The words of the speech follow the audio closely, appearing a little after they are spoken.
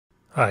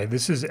Hi,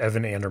 this is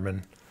Evan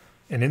Anderman,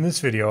 and in this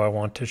video I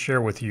want to share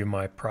with you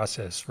my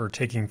process for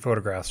taking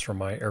photographs from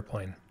my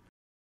airplane.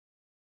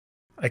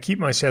 I keep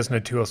my Cessna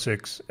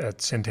 206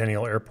 at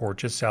Centennial Airport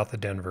just south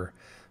of Denver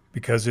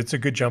because it's a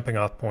good jumping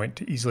off point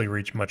to easily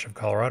reach much of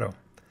Colorado.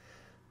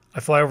 I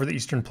fly over the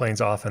Eastern Plains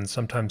often,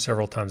 sometimes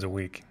several times a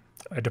week.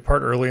 I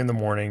depart early in the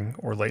morning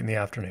or late in the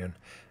afternoon,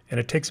 and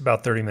it takes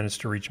about 30 minutes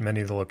to reach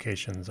many of the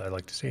locations I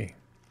like to see.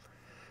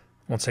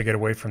 Once I get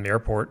away from the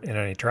airport and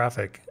any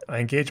traffic, I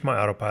engage my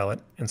autopilot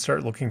and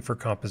start looking for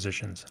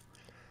compositions.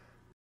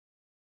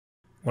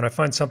 When I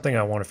find something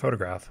I want to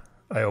photograph,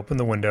 I open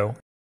the window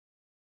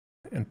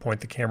and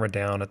point the camera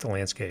down at the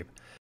landscape,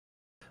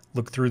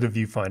 look through the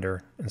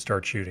viewfinder, and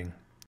start shooting.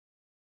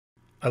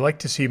 I like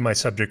to see my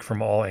subject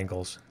from all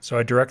angles, so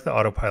I direct the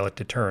autopilot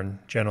to turn,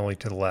 generally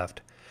to the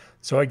left,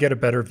 so I get a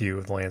better view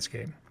of the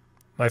landscape.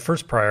 My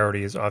first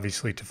priority is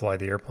obviously to fly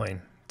the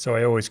airplane, so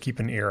I always keep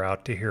an ear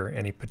out to hear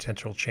any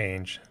potential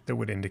change that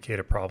would indicate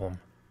a problem.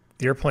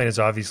 The airplane is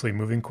obviously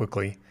moving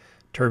quickly,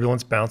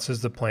 turbulence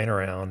bounces the plane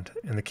around,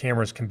 and the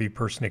cameras can be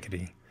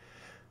persnickety.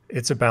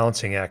 It's a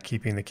balancing act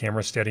keeping the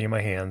camera steady in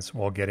my hands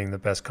while getting the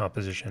best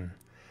composition.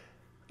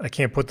 I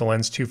can't put the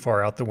lens too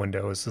far out the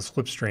window as the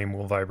slipstream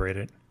will vibrate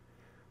it.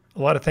 A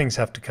lot of things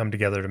have to come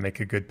together to make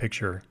a good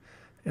picture,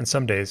 and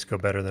some days go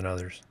better than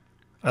others.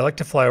 I like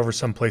to fly over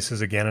some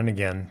places again and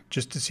again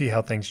just to see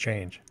how things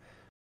change.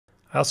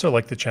 I also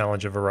like the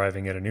challenge of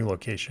arriving at a new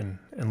location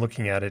and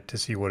looking at it to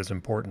see what is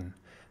important,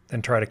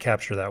 then try to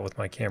capture that with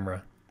my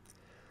camera.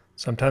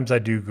 Sometimes I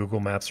do Google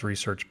Maps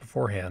research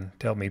beforehand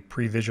to help me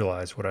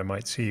pre-visualize what I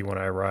might see when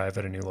I arrive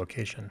at a new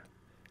location.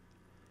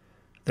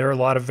 There are a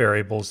lot of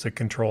variables that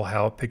control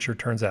how a picture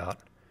turns out.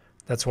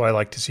 That's why I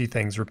like to see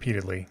things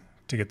repeatedly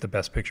to get the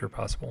best picture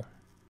possible.